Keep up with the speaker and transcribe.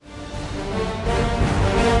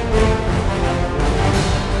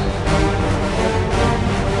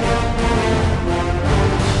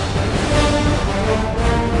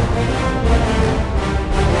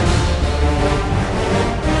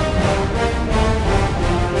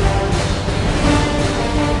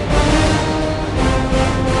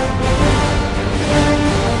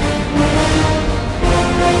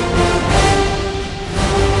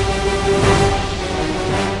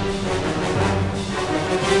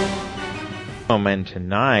And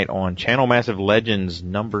tonight on Channel Massive Legends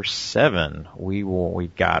number 7,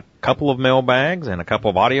 we've got a couple of mailbags and a couple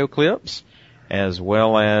of audio clips, as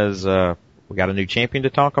well as we got a new champion to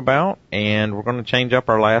talk about, and we're going to change up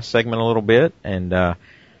our last segment a little bit. And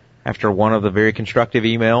after one of the very constructive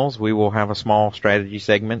emails, we will have a small strategy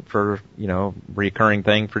segment for, recurring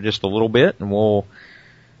thing for just a little bit, and we'll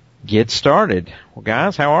get started. Well,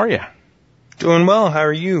 guys, how are you? Doing well. How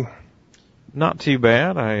are you? Not too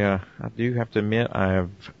bad. I do have to admit I have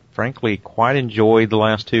frankly quite enjoyed the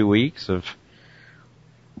last 2 weeks of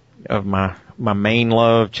my main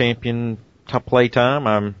love champion top play time.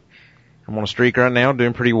 I'm on a streak right now,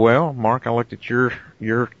 doing pretty well. Mark, I looked at your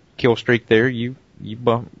kill streak there. You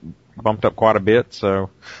bumped up quite a bit. So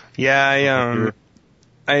yeah,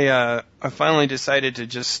 I finally decided to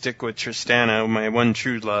just stick with Tristana, my one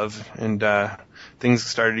true love, and things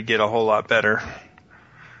started to get a whole lot better.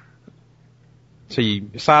 So you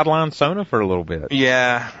sidelined Sona for a little bit.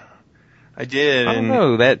 Yeah, I did. I don't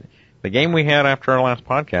know, that the game we had after our last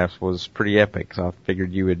podcast was pretty epic, so I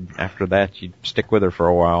figured after that, you'd stick with her for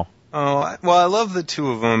a while. Oh, well, I love the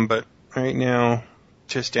two of them, but right now,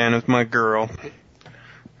 Tristana's my girl.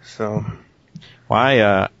 So.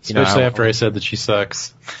 Why, especially after I said that she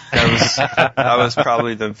sucks. That was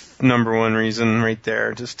probably the number one reason right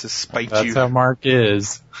there, just to spite you. That's how Mark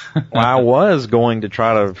is. Well, I was going to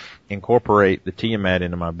try to incorporate the Tiamat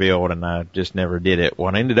into my build, and I just never did it.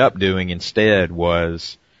 What I ended up doing instead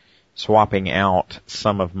was swapping out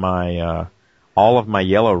some of my all of my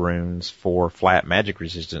yellow runes for flat magic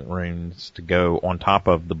resistant runes to go on top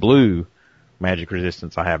of the blue magic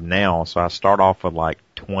resistance I have now. So I start off with like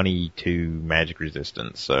 22 magic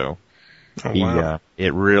resistance. So wow.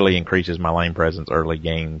 It really increases my lane presence early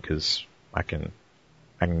game, because I can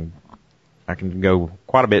go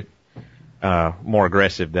quite a bit more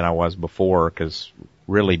aggressive than I was before, because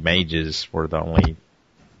really mages were the only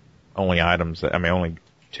items only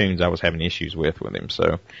tunes I was having issues with him.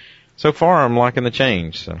 So far I'm liking the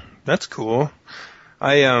change. So that's cool.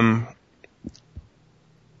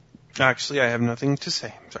 Actually, I have nothing to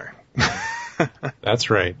say. Sorry. That's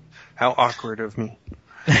right. How awkward of me.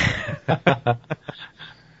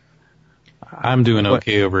 I'm doing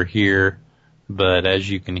okay over here, but as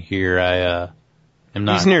you can hear, I am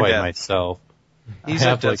not near quite death. Myself. He's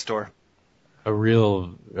at death's door. A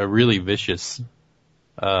really vicious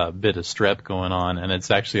bit of strep going on, and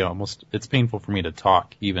it's actually it's painful for me to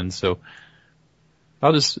talk even, so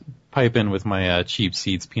I'll just pipe in with my cheap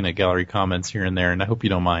seats peanut gallery comments here and there, and I hope you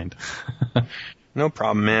don't mind. No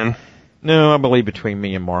problem, man. No, I believe between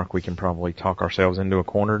me and Mark, we can probably talk ourselves into a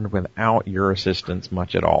corner without your assistance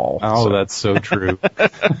much at all. Oh, so. That's so true.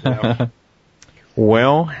 Yeah.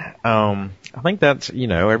 Well, I think that's,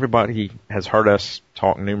 everybody has heard us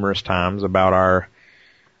talk numerous times about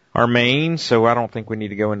our mains, so I don't think we need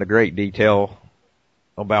to go into great detail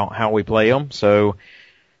about how we play them. So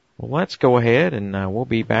let's go ahead, and we'll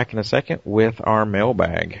be back in a second with our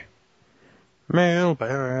mailbag.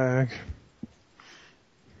 Mailbag.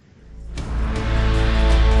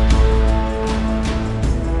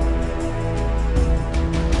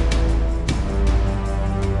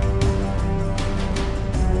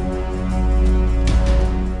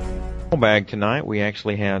 Mailbag tonight, we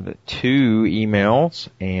actually had 2 emails,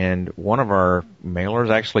 and one of our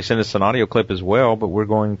mailers actually sent us an audio clip as well, but we're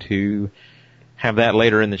going to have that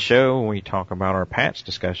later in the show when we talk about our patch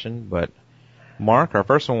discussion. But Mark, our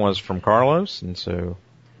first one was from Carlos, and so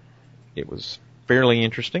it was fairly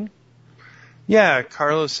interesting. Yeah,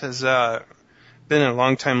 Carlos has been a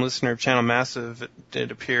long-time listener of Channel Massive,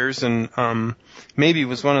 it appears, and maybe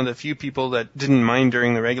was one of the few people that didn't mind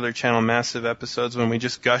during the regular Channel Massive episodes when we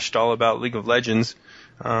just gushed all about League of Legends.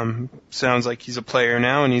 Sounds like he's a player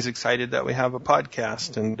now, and he's excited that we have a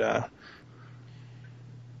podcast. And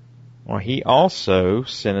well, he also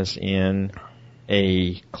sent us in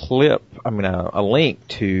a clip, a link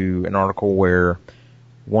to an article where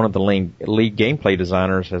one of the league gameplay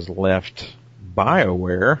designers has left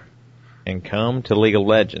BioWare and come to League of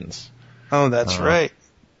Legends. Oh, that's right.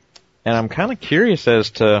 And I'm kind of curious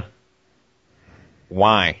as to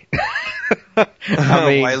why.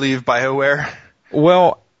 Why leave BioWare?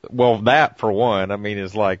 Well, that for one.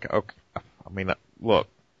 Is like, okay. Look,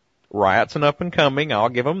 Riot's an up and coming. I'll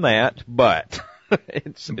give them that, but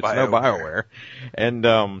it's no BioWare. And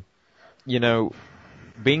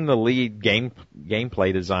being the lead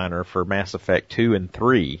gameplay designer for Mass Effect 2 and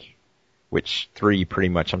 3, which 3 pretty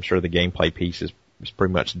much, I'm sure the gameplay piece is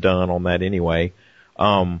pretty much done on that anyway.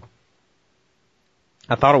 I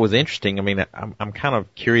thought it was interesting. I'm kind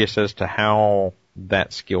of curious as to how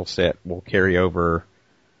that skill set will carry over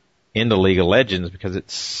into League of Legends because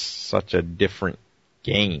it's such a different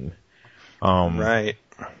game. Right.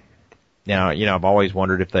 Now, I've always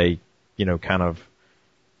wondered if they, kind of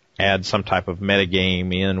add some type of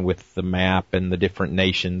metagame in with the map and the different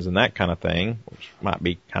nations and that kind of thing, which might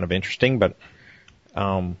be kind of interesting, but,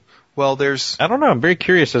 well, I don't know, I'm very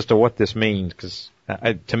curious as to what this means, because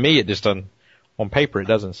to me it just doesn't, on paper it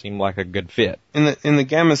doesn't seem like a good fit. In the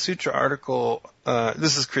Gamma Sutra article,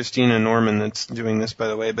 this is Christina Norman that's doing this, by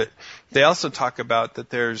the way, but they also talk about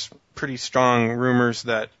that there's pretty strong rumors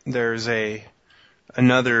that there's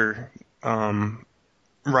another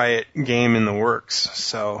Riot game in the works.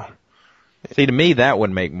 So, see, to me that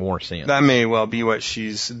would make more sense. That may well be what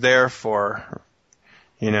she's there for,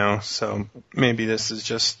 so maybe this is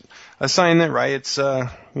just a sign that Riot's,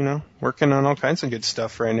 working on all kinds of good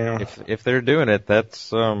stuff right now. If they're doing it,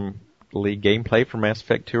 that's league gameplay for Mass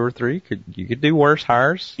Effect 2 or 3. You could do worse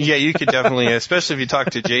hires. Yeah, you could definitely, especially if you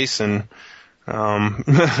talk to Jason,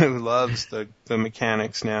 who loves the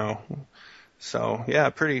mechanics now. So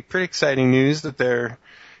yeah, pretty exciting news that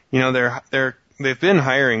they've been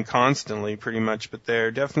hiring constantly pretty much, but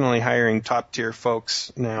they're definitely hiring top tier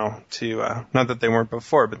folks now to, not that they weren't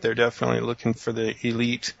before, but they're definitely looking for the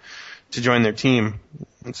elite to join their team.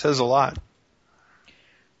 It says a lot.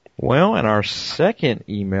 Well, and our second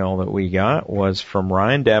email that we got was from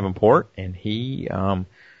Ryan Davenport, and he,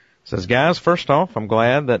 says, guys, first off, I'm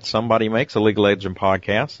glad that somebody makes a League of Legends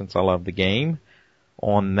podcast since I love the game.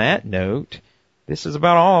 On that note, this is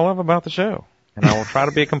about all I love about the show, and I will try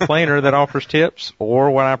to be a complainer that offers tips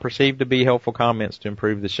or what I perceive to be helpful comments to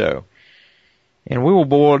improve the show. And we will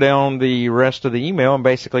boil down the rest of the email and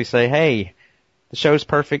basically say, hey, the show's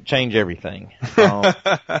perfect, change everything.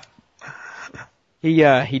 He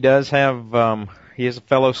does have, he is a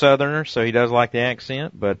fellow Southerner, so he does like the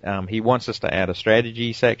accent, but he wants us to add a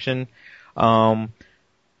strategy section.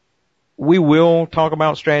 We will talk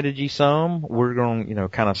about strategy some. We're going to,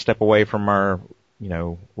 kind of step away from our,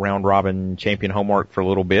 round robin champion homework for a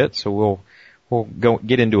little bit. So we'll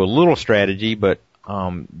get into a little strategy, but,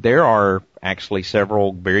 there are actually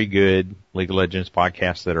several very good League of Legends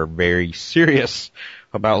podcasts that are very serious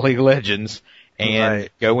about League of Legends and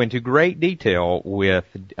go into great detail with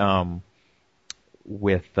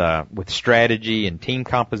strategy and team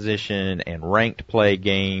composition and ranked play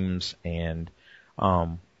games and,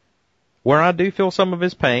 where I do feel some of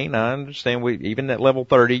his pain. I understand even at level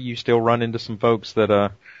 30, you still run into some folks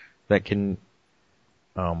that can,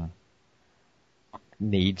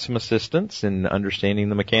 need some assistance in understanding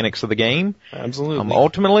the mechanics of the game. Absolutely.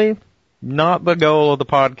 Ultimately, not the goal of the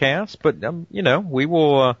podcast, but, we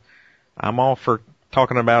will, I'm all for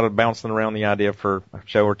talking about it, bouncing around the idea for a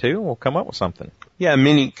show or two. We'll come up with something. Yeah,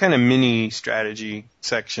 mini strategy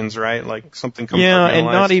sections, right? Like something compartmentalized. Yeah,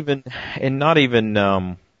 and not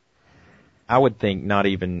even, I would think not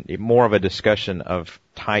even more of a discussion of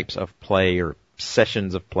types of play or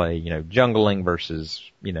sessions of play, jungling versus,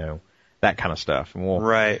 that kind of stuff. And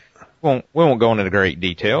we won't go into great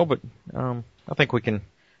detail, but, I think we can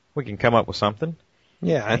come up with something.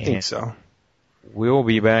 Yeah, I think so. We'll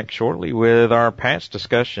be back shortly with our patch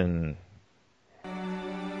discussion.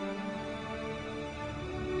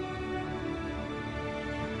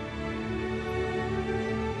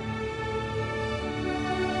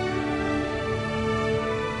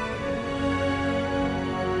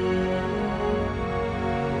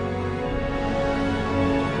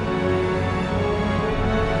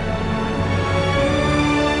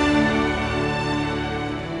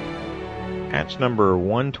 Number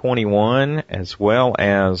 121, as well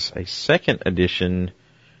as a second edition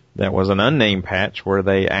that was an unnamed patch where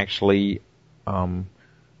they actually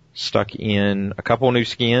stuck in a couple new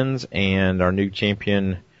skins and our new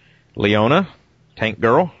champion Leona, Tank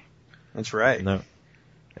Girl. That's right. No.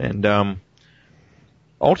 And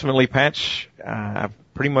ultimately patch, I've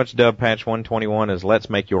pretty much dubbed patch 121 as Let's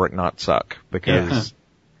Make Yorick Not Suck, because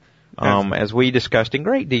as we discussed in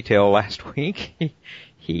great detail last week,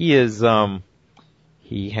 he is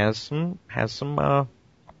he has some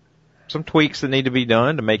tweaks that need to be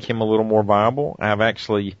done to make him a little more viable. I've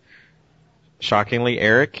actually, shockingly,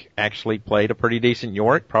 Eric actually played a pretty decent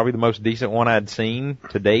Yorick, probably the most decent one I'd seen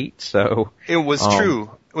to date. So it was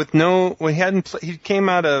true. He came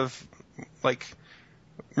out of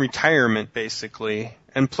retirement basically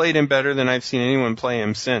and played him better than I've seen anyone play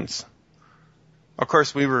him since. Of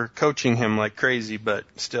course, we were coaching him like crazy, but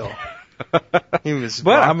still. He was.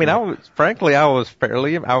 But rocking. I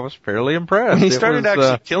was fairly impressed. When he started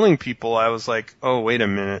actually killing people, I was like, "Oh, wait a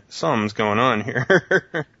minute, something's going on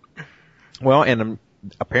here." Well, and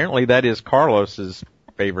apparently that is Carlos's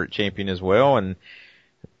favorite champion as well, and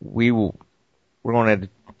we're going to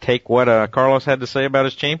take what Carlos had to say about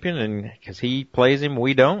his champion, and because he plays him,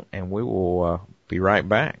 we don't, and we will be right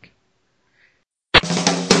back.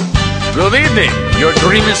 Good evening. Your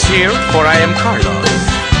dream is here, for I am Carlos.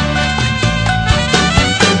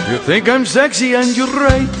 You think I'm sexy, and you're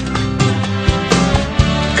right.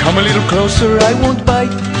 Come a little closer, I won't bite.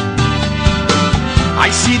 I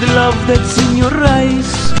see the love that's in your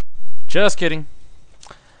eyes. Just kidding.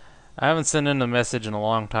 I haven't sent in a message in a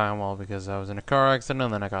long time, well, because I was in a car accident,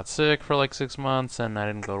 and then I got sick for like 6 months, and I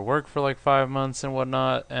didn't go to work for like 5 months and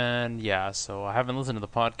whatnot, and yeah, so I haven't listened to the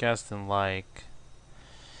podcast in like...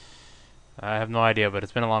 I have no idea, but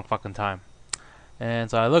it's been a long fucking time. And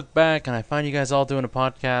so I look back, and I find you guys all doing a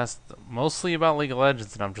podcast mostly about League of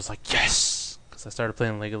Legends, and I'm just like, yes! Because I started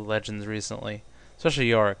playing League of Legends recently, especially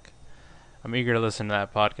Yorick. I'm eager to listen to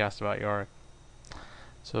that podcast about Yorick.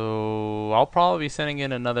 So I'll probably be sending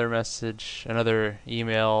in another message, another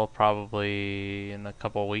email, probably in a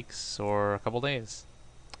couple weeks or a couple days.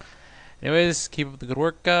 Anyways, keep up the good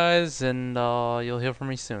work, guys, and you'll hear from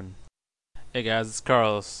me soon. Hey guys, it's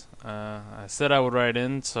Carlos. I said I would write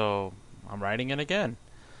in, so I'm writing in again.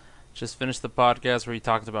 Just finished the podcast where he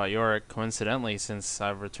talked about Yorick. Coincidentally, since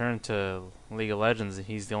I've returned to League of Legends,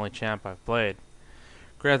 he's the only champ I've played.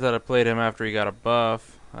 Granted, I played him after he got a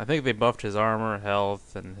buff. I think they buffed his armor,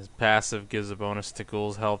 health, and his passive gives a bonus to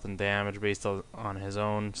Ghoul's health and damage based on his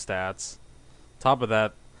own stats. Top of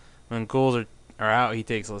that, when Ghouls are out, he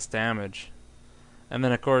takes less damage. And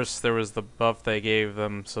then, of course, there was the buff they gave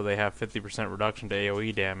them so they have 50% reduction to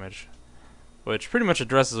AoE damage, which pretty much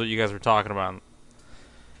addresses what you guys were talking about.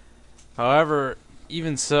 However,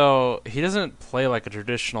 even so, he doesn't play like a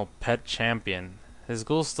traditional pet champion. His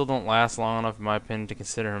Ghouls still don't last long enough, in my opinion, to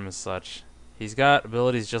consider him as such. He's got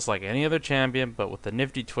abilities just like any other champion, but with the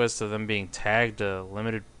nifty twist of them being tagged to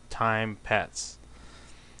limited time pets.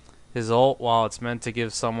 His ult, while it's meant to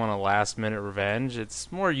give someone a last-minute revenge,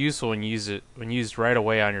 it's more useful when used right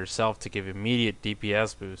away on yourself to give immediate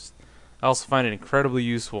DPS boost. I also find it incredibly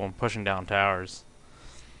useful in pushing down towers.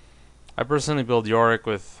 I personally build Yorick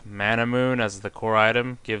with Mana Moon as the core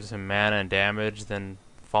item, gives him mana and damage, then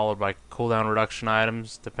followed by cooldown reduction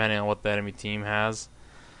items, depending on what the enemy team has.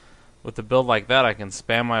 With a build like that, I can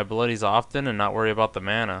spam my abilities often and not worry about the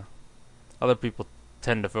mana. Other people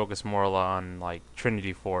tend to focus more on like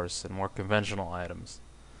Trinity Force and more conventional items.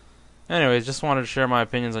 Anyways, just wanted to share my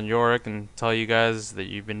opinions on Yorick and tell you guys that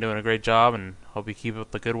you've been doing a great job and hope you keep up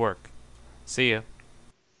the good work. See ya.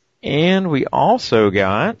 And we also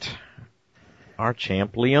got our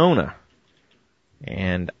champ Leona.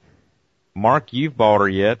 And Mark, you've bought her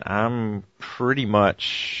yet. I'm pretty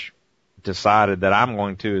much decided that I'm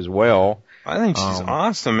going to as well. I think she's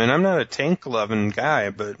awesome, and I'm not a tank loving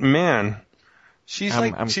guy, but man, she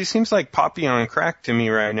seems like Poppy on crack to me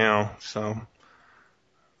right now. So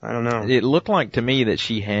I don't know. It looked like to me that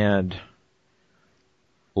she had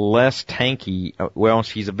less tanky. Well,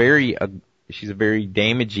 she's a very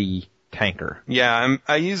damagey tanker. Yeah,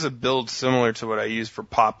 I use a build similar to what I use for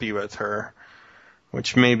Poppy with her,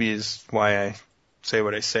 which maybe is why I say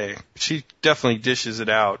what I say. She definitely dishes it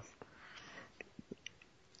out.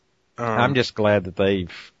 I'm just glad that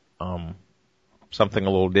they've something a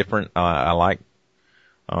little different. I like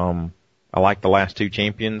the last two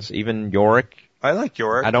champions, even Yorick. I like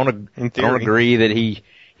Yorick. I don't agree that he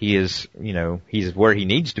is, he's where he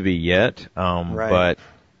needs to be yet. Right. But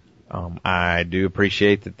I do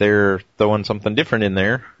appreciate that they're throwing something different in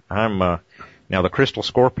there. Now the Crystal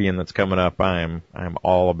Scorpion that's coming up, I'm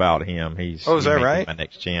all about him. Is that right? My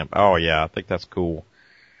next champ. Oh yeah, I think that's cool.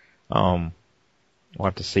 We'll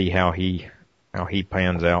have to see how he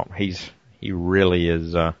pans out. He really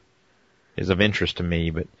is of interest to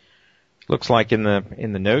me, but looks like in the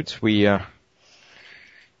notes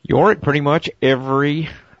Yorick pretty much every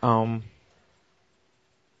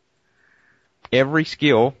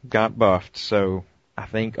skill got buffed. So I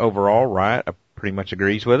think overall Riot pretty much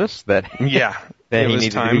agrees with us that that he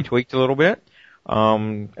needed to be tweaked a little bit.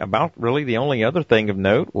 About really the only other thing of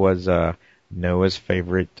note was Noah's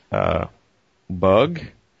favorite bug,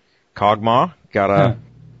 Kog'Maw, got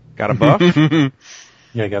a buff.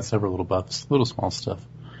 Yeah, I got several little buffs, little small stuff.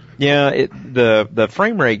 Yeah, the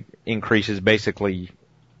frame rate increases basically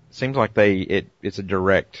seems like it's a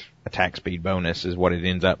direct attack speed bonus is what it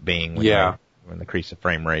ends up being when they increase the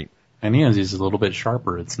frame rate. And he's a little bit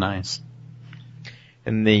sharper. It's nice.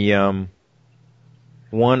 And the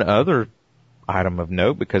one other item of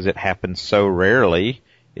note, because it happens so rarely,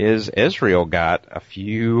 is Ezreal got a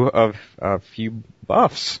few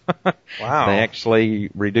buffs. Wow. They actually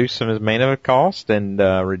reduced some of his mana cost and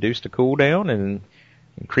reduced the cooldown and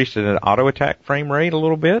increased an auto attack frame rate a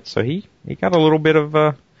little bit. So he got a little bit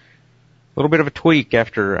of little bit of a tweak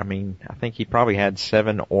after, I think he probably had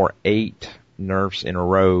 7 or 8 nerfs in a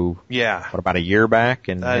row. Yeah. About a year back,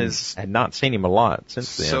 and had not seen him a lot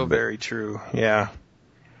since then. So very true. Yeah.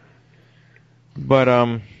 But,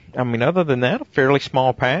 other than that, a fairly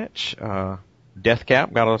small patch.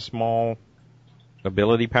 Deathcap got a small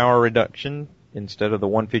ability power reduction instead of the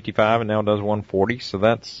 155 and now does 140, so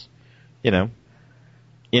that's,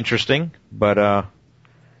 interesting, but,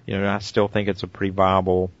 I still think it's a pretty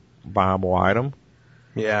viable item.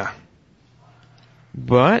 Yeah.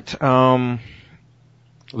 But,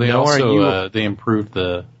 they also, they improved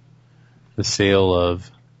the sale of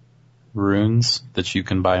runes that you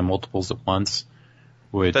can buy multiples at once,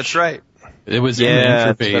 which. That's right. It was in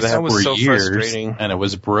the interface for so years, and it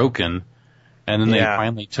was broken. And then they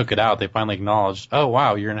finally took it out. They finally acknowledged, oh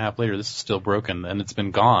wow, a year and a half later, this is still broken, and it's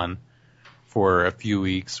been gone for a few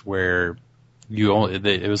weeks. Where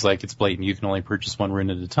it was like it's blatant. You can only purchase 1 rune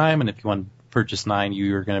at a time, and if you want to purchase 9,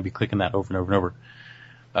 you're going to be clicking that over and over and over.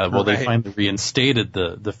 Well, they finally reinstated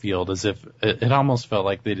the field, as if it almost felt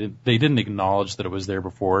like they didn't acknowledge that it was there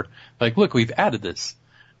before. Like, look, we've added this.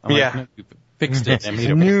 I'm like, no, we fixed it and made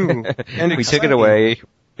it new. And we took it away,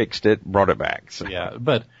 fixed it, brought it back. So. Yeah,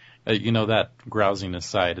 but that grousing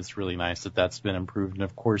aside, it's really nice that that's been improved. And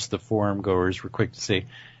of course, the forum goers were quick to say,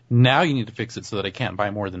 now you need to fix it so that I can't buy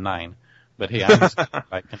more than 9. But hey,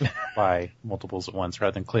 I can buy multiples at once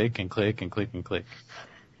rather than click and click and click and click.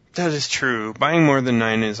 That is true. Buying more than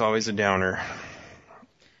 9 is always a downer.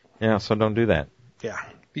 Yeah, so don't do that. Yeah,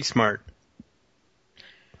 be smart.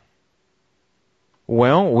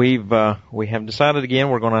 Well, we have decided again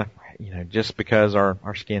we're going to, just because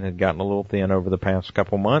our skin had gotten a little thin over the past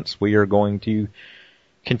couple months, we are going to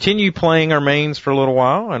continue playing our mains for a little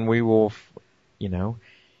while, and we will,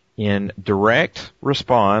 in direct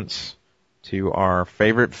response to our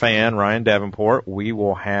favorite fan, Ryan Davenport, we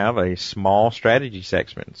will have a small strategy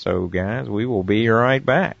segment. So guys, we will be right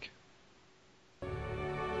back.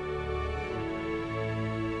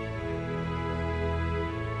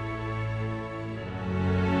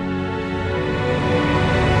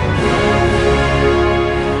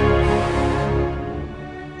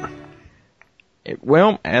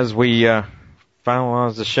 Well, as we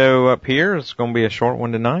finalize the show up here, it's going to be a short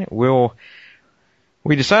one tonight.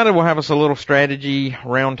 We decided we'll have us a little strategy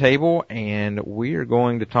roundtable, and we are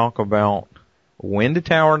going to talk about when to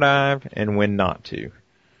tower dive and when not to.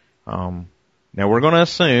 Now we're going to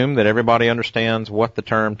assume that everybody understands what the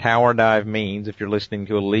term tower dive means. If you're listening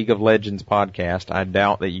to a League of Legends podcast, I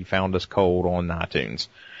doubt that you found us cold on iTunes.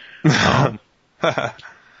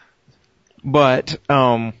 But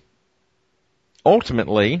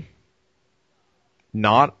ultimately,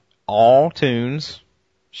 not all toons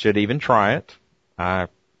should even try it. I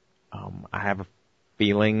have a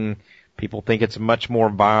feeling people think it's a much more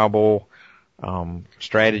viable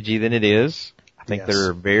strategy than it is. I think there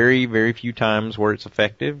are very, very few times where it's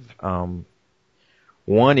effective.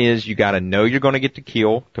 One is you got to know you're going to get the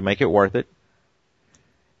kill to make it worth it,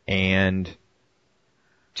 and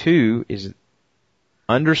 2 is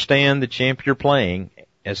understand the champ you're playing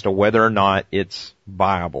as to whether or not it's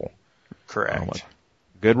viable. Correct.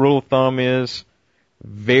 Good rule of thumb is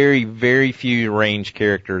very, very few range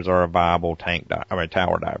characters are a viable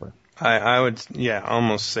tower diver. I would,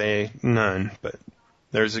 almost say none, but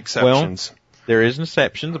there's exceptions. Well, there is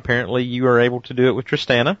exceptions. Apparently you are able to do it with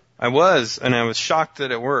Tristana. I was, and I was shocked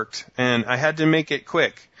that it worked, and I had to make it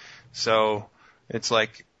quick. So it's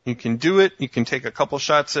like, you can do it, you can take a couple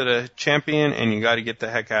shots at a champion, and you got to get the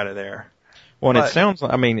heck out of there. Well, and it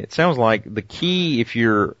sounds like the key, if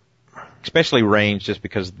you're, especially range, just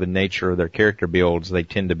because of the nature of their character builds, they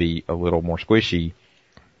tend to be a little more squishy.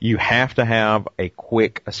 You have to have a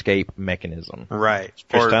quick escape mechanism. Right.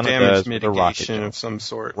 Or damage mitigation of some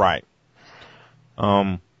sort. Right.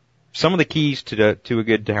 Some of the keys to a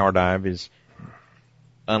good tower dive is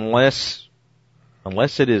unless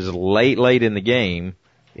it is late in the game,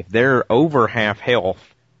 if they're over half health,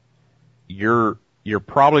 you're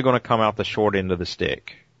probably going to come out the short end of the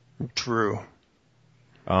stick. True.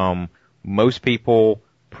 Most people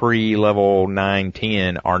pre-level 9,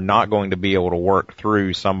 10 are not going to be able to work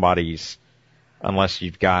through somebody's, unless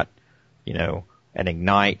you've got, an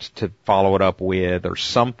ignite to follow it up with, or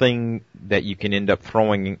something that you can end up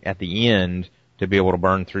throwing at the end to be able to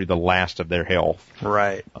burn through the last of their health.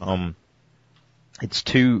 Right. It's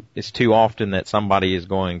too often that somebody is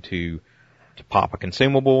going to pop a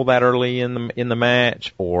consumable that early in the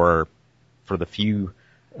match, or for the few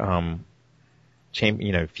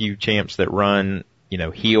champs that run,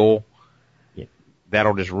 heal,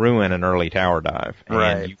 that'll just ruin an early tower dive.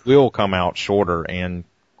 Right. And you will come out shorter and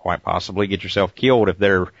quite possibly get yourself killed if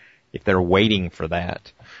they're, if they're waiting for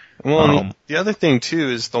that. Well, the other thing too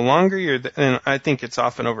is the longer and I think it's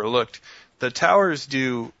often overlooked, the towers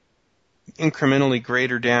do incrementally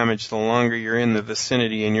greater damage the longer you're in the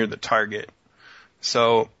vicinity and you're the target.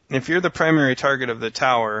 So if you're the primary target of the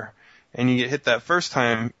tower and you get hit that first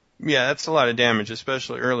time, yeah, that's a lot of damage,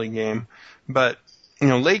 especially early game. But,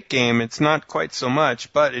 late game, it's not quite so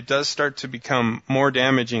much, but it does start to become more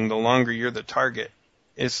damaging the longer you're the target,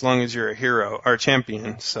 as long as you're a hero or a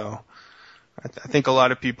champion. So I think a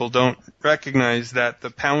lot of people don't recognize that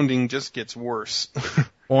the pounding just gets worse.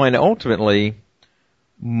 Well, and ultimately,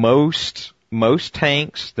 most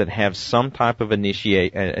tanks that have some type of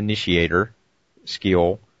initiator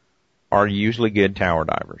skill are usually good tower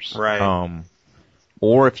divers. Right.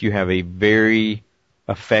 Or if you have a very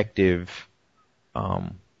effective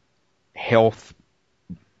health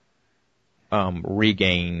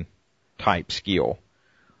regain type skill.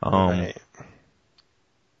 Right.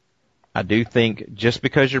 I do think just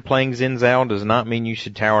because you're playing Xin Zhao does not mean you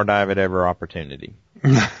should tower dive at every opportunity.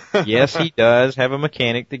 Yes, he does have a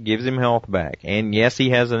mechanic that gives him health back, and yes, he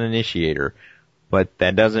has an initiator, but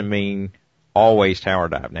that doesn't mean always tower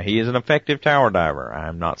dive. Now, he is an effective tower diver.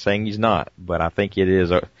 I'm not saying he's not, but I think it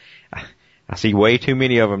is I see way too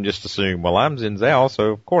many of them just assume, well, I'm Xin Zhao,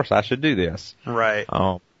 so of course I should do this. Right.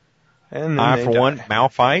 And I, for one,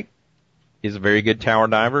 Malphite is a very good tower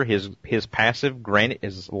diver. His passive, granted,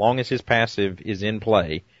 as long as his passive is in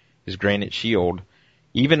play, his Granite Shield,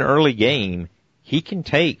 even early game, he can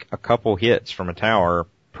take a couple hits from a tower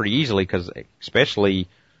pretty easily, because especially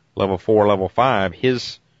level 4, level 5,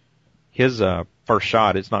 his first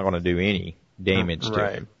shot, it's not going to do any damage to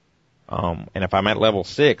him. And if I'm at level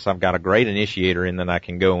 6, I've got a great initiator, and then I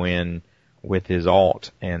can go in with his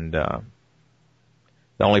alt. And the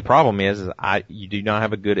only problem is you do not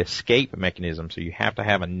have a good escape mechanism, so you have to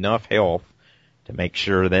have enough health to make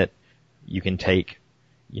sure that you can take,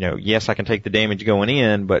 yes, I can take the damage going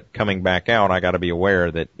in, but coming back out, I got to be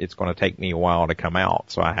aware that it's going to take me a while to come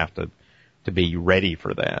out, so I have to be ready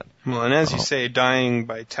for that. Well, and as you say, dying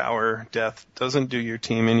by tower death doesn't do your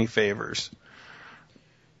team any favors.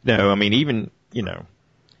 No, I mean, even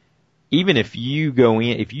if you go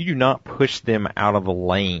in, if you do not push them out of the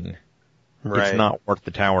lane, right, it's not worth the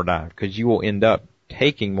tower dive, because you will end up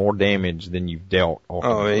taking more damage than you've dealt.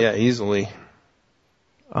 Ultimately. Oh, yeah, easily.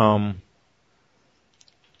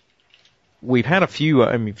 We've had a few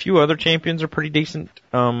other champions are pretty decent,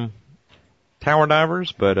 tower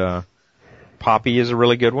divers, but, Poppy is a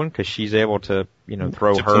really good one, because she's able to,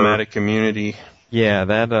 throw Diplomatic immunity. Yeah,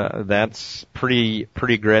 that's pretty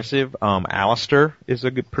aggressive. Alistair is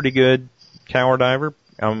a pretty good tower diver.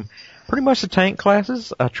 Pretty much the tank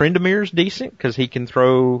classes. Trendemir's decent, because he can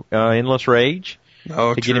throw, Endless Rage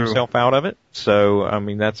to get himself out of it. So,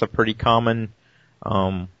 that's a pretty common,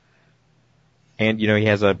 and, he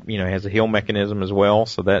has a heal mechanism as well,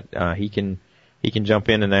 so that, he can jump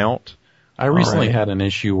in and out. I recently had an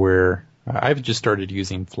issue where I've just started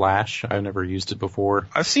using Flash. I've never used it before.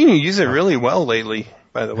 I've seen you use it really well lately,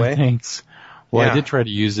 by the way. Thanks. Well, Yeah. I did try to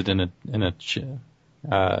use it while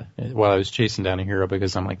I was chasing down a hero,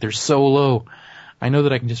 because I'm like, they're so low. I know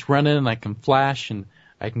that I can just run in and I can flash and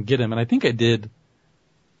I can get him. And I think I did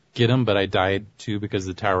get him, but I died too, because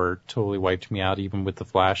the tower totally wiped me out. Even with the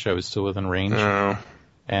flash, I was still within range. Oh.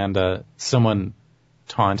 And someone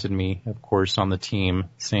taunted me, of course, on the team,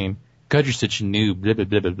 saying, God, you're such a noob, blah, blah,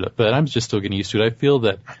 blah, blah, blah. But I'm just still getting used to it. I feel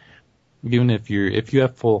that even if you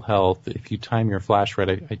have full health, if you time your flash right,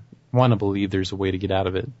 I want to believe there's a way to get out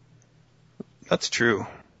of it. That's true.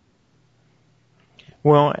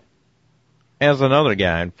 Well, as another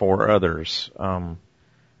guide for others, the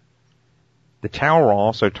tower will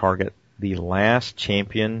also target the last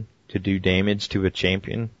champion to do damage to a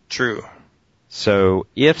champion. True. So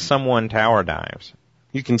if someone tower dives,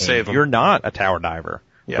 You can save them. you're not a tower diver,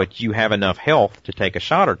 Yeah. but you have enough health to take a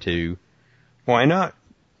shot or two, Why not?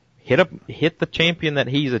 hit the champion that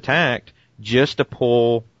he's attacked just to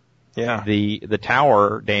pull Yeah. the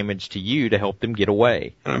tower damage to you to help them get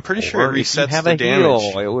away. And I'm pretty sure Or it if you resets have the a damage.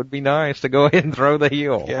 heal, it would be nice to go ahead and throw the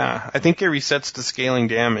heal. Yeah, I think it resets the scaling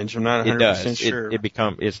damage. I'm not 100% It does. sure.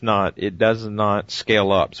 It does not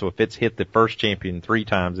scale up. So if it's hit the first champion 3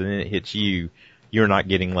 times and then it hits you, you're not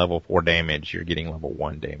getting level 4 damage. You're getting level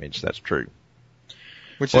 1 damage. That's true.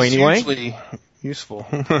 Which Well, is anyway. hugely useful.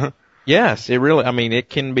 Yes, it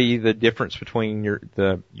can be the difference between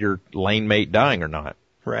your lane mate dying or not.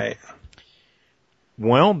 Right.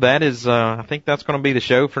 Well, that is, I think that's going to be the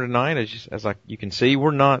show for tonight. As you can see,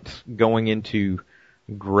 we're not going into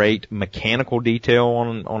great mechanical detail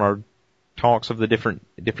on our talks of the different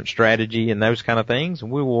strategy and those kind of things.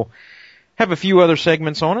 And we will have a few other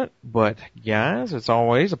segments on it. But guys, it's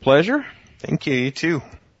always a pleasure. Thank you. You too.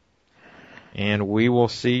 And we will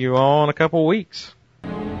see you all in a couple weeks.